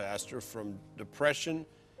deliverance, Pastor, from depression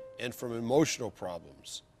and from emotional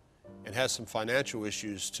problems, and has some financial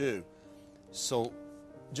issues too. So,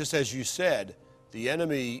 just as you said, the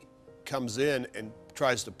enemy comes in and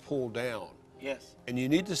tries to pull down. Yes. And you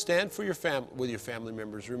need to stand for your with your family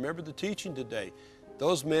members. Remember the teaching today.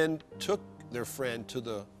 Those men took their friend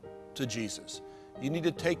to Jesus. You need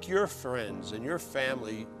to take your friends and your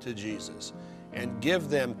family to Jesus and give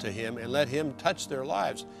them to Him and let Him touch their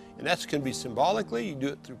lives. And that can be symbolically. You do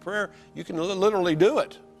it through prayer. You can literally do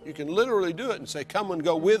it. You can literally do it and say, come and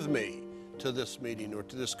go with me to this meeting or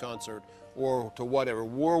to this concert or to whatever.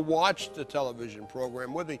 Or watch the television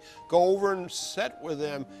program with me. Go over and sit with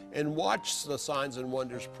them and watch the Signs and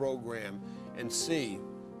Wonders program and see.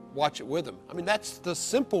 Watch it with them. I mean, that's the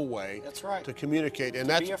simple way to communicate. And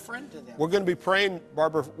be a friend to them. We're going to be praying,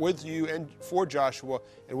 Barbara, with you and for Joshua,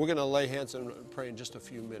 and we're going to lay hands and pray in just a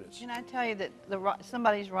few minutes. Can I tell you that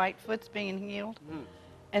somebody's right foot's being healed?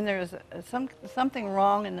 And there's something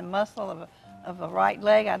wrong in the muscle of a right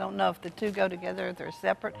leg. I don't know if the two go together, if they're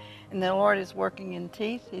separate. And the Lord is working in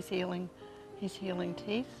teeth. He's healing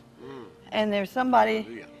teeth. And there's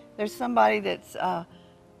somebody that's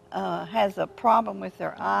has a problem with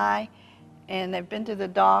their eye, and they've been to the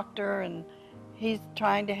doctor, and he's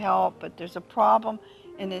trying to help, but there's a problem,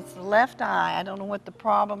 and it's the left eye. I don't know what the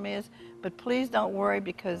problem is, but please don't worry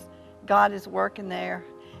because God is working there.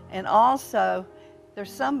 And also,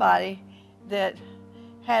 there's somebody that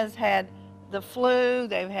has had the flu,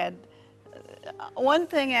 they've had one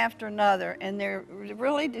thing after another, and they're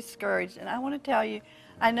really discouraged. And I want to tell you,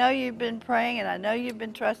 I know you've been praying, and I know you've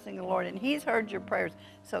been trusting the Lord, and He's heard your prayers.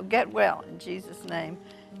 So get well in Jesus' name.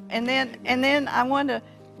 And then I want to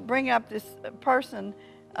bring up this person,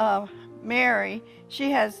 Mary.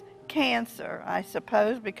 She has cancer, I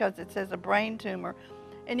suppose, because it says a brain tumor.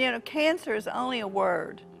 And you know, cancer is only a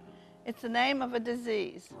word. It's the name of a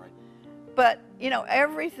disease. Right. But, you know,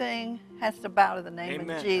 everything has to bow to the name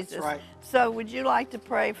Amen. of Jesus. That's right. So would you like to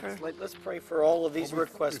pray for... Let's pray for all of these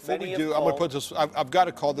requests. Before Many we have do, I'm going to called. put this, I've got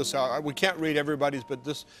to call this out. We can't read everybody's, but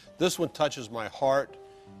this one touches my heart.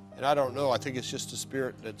 And I don't know, I think it's just the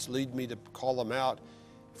Spirit that's leading me to call them out.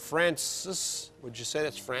 Francis, would you say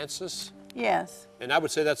that's Francis? Yes. And I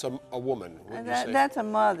would say that's a woman. Wouldn't you say? That's a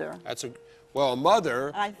mother, That's a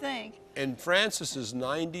mother, I think. and Francis is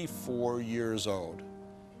 94 years old.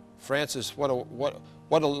 Francis, what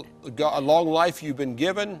a long life you've been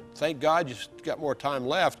given. Thank God you've got more time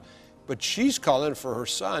left. But she's calling for her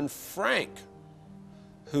son, Frank,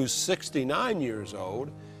 who's 69 years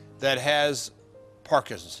old, that has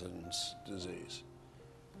Parkinson's disease.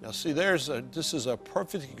 Now see, this is a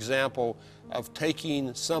perfect example of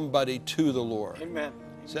taking somebody to the Lord. Amen.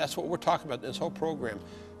 So that's what we're talking about in this whole program.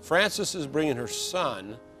 Francis is bringing her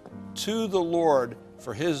son to the Lord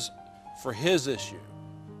for his issue.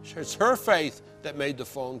 It's her faith that made the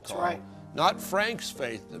phone call, That's right. not Frank's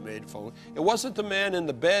faith that made the phone call. It wasn't the man in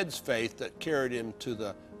the bed's faith that carried him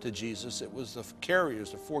to Jesus. It was the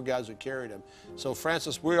carriers, the four guys who carried him. So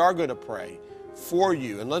Francis, we are going to pray for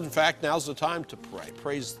you. And in fact, now's the time to pray.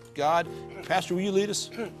 Praise God. Pastor, will you lead us?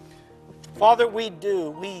 Father, we do.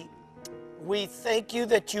 We thank you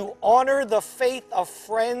that you honor the faith of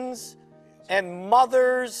friends and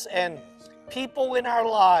mothers and people in our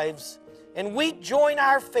lives. And we join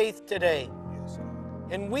our faith today.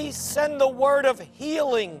 And we send the word of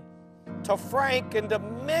healing to Frank and to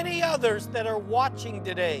many others that are watching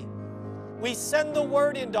today. We send the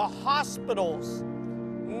word into hospitals,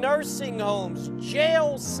 nursing homes,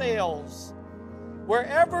 jail cells,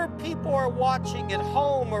 wherever people are watching at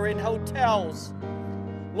home or in hotels.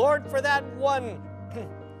 Lord, for that one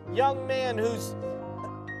young man who's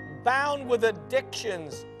bound with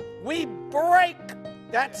addictions, we break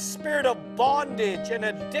that spirit of bondage and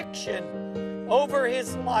addiction over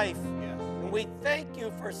his life. And we thank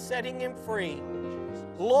you for setting him free.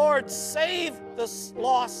 Lord, save the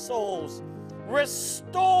lost souls.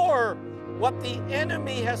 Restore what the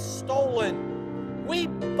enemy has stolen. We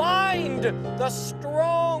bind the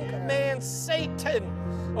strong man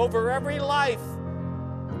Satan over every life.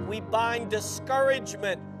 We bind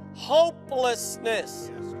discouragement,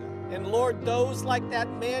 hopelessness. And Lord, those like that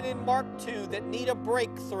man in Mark 2 that need a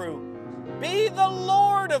breakthrough, be the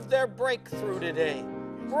Lord of their breakthrough today.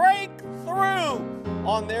 Break through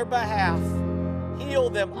on their behalf. Heal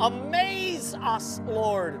them. Amaze us,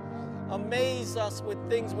 Lord. Amaze us with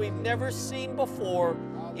things we've never seen before.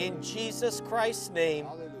 In Jesus Christ's name,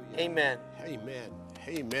 amen. Amen.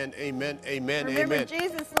 Amen. Amen. Amen. Remember, Amen.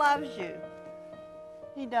 Jesus loves you.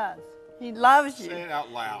 He does. He loves you. Say it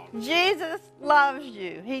out loud. Jesus loves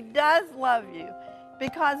you. He does love you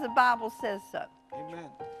because the Bible says so. Amen.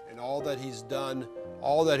 And all that he's done,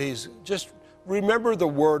 all that he's, just remember the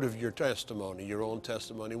word of your testimony, your own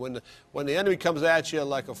testimony. When the enemy comes at you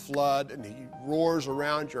like a flood and he roars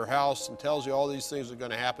around your house and tells you all these things are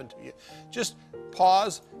going to happen to you, just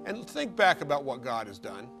pause and think back about what God has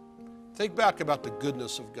done. Think back about the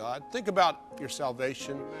goodness of God. Think about your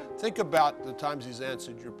salvation. Think about the times he's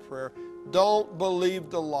answered your prayer. Don't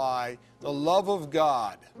believe the lie. The love of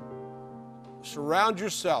God. Surround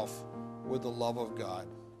yourself with the love of God.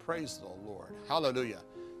 Praise the Lord. Hallelujah.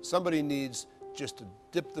 Somebody needs just to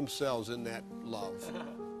dip themselves in that love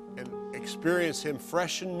and experience him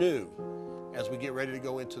fresh and new as we get ready to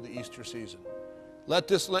go into the Easter season. Let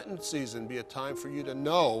this Lenten season be a time for you to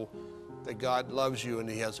know that God loves you and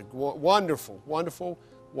he has a wonderful, wonderful,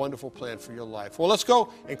 wonderful plan for your life. Well, let's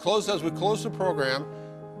go and close as we close the program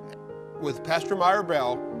with Pastor Myra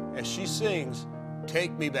Bell as she sings,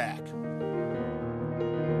 Take Me Back.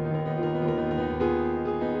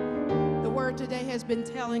 The word today has been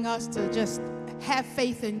telling us to just have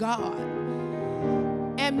faith in God.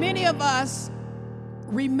 And many of us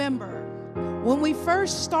remember when we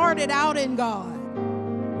first started out in God.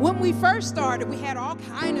 When we first started, we had all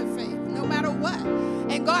kind of faith, no matter what.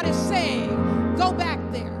 And God is saying, go back